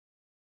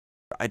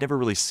I'd never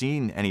really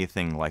seen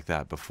anything like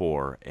that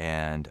before.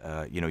 And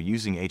you know,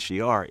 using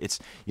HDR, it's,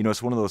 you know,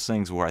 it's one of those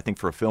things where I think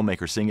for a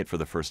filmmaker seeing it for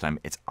the first time,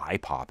 it's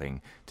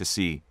eye-popping to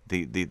see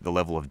the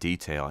level of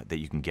detail that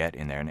you can get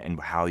in there, and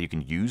how you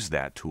can use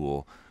that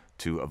tool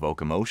to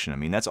evoke emotion. I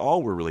mean, that's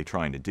all we're really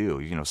trying to do.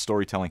 You know,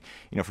 storytelling,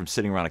 you know, from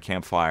sitting around a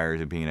campfire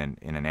to being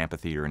in an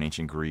amphitheater in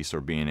ancient Greece,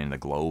 or being in the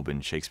Globe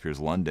in Shakespeare's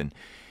London,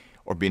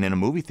 or being in a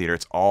movie theater,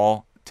 it's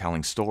all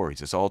telling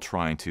stories. It's all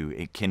trying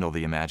to kindle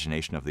the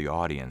imagination of the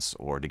audience,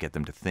 or to get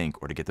them to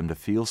think, or to get them to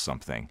feel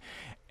something.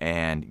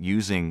 And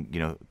using, you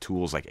know,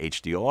 tools like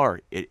HDR,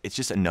 it's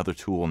just another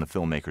tool in the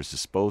filmmaker's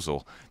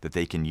disposal that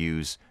they can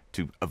use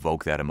to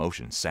evoke that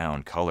emotion,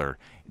 sound, color,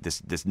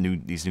 these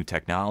new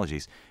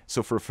technologies.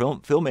 So for a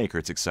filmmaker,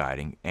 it's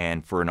exciting,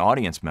 and for an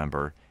audience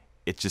member,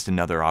 it's just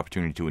another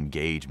opportunity to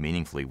engage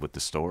meaningfully with the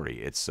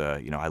story. It's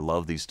you know, I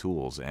love these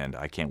tools, and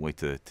I can't wait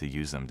to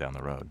use them down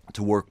the road.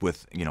 To work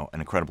with, you know, an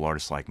incredible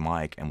artist like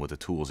Mike, and with the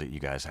tools that you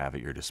guys have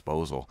at your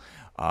disposal,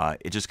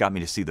 it just got me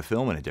to see the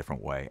film in a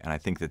different way. And I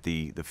think that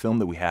the film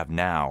that we have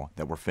now,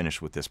 that we're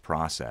finished with this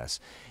process,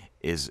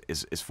 is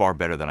far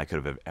better than I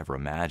could have ever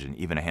imagined.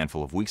 Even a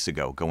handful of weeks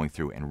ago, going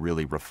through and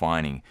really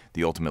refining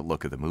the ultimate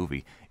look of the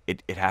movie,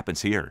 it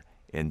happens here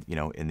in, you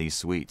know, in these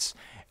suites.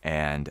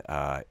 And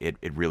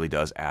it really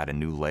does add a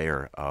new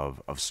layer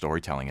of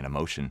storytelling and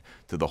emotion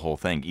to the whole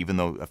thing. Even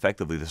though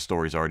effectively the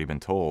story's already been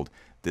told,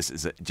 this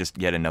is just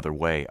yet another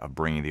way of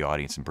bringing the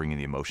audience and bringing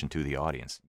the emotion to the audience.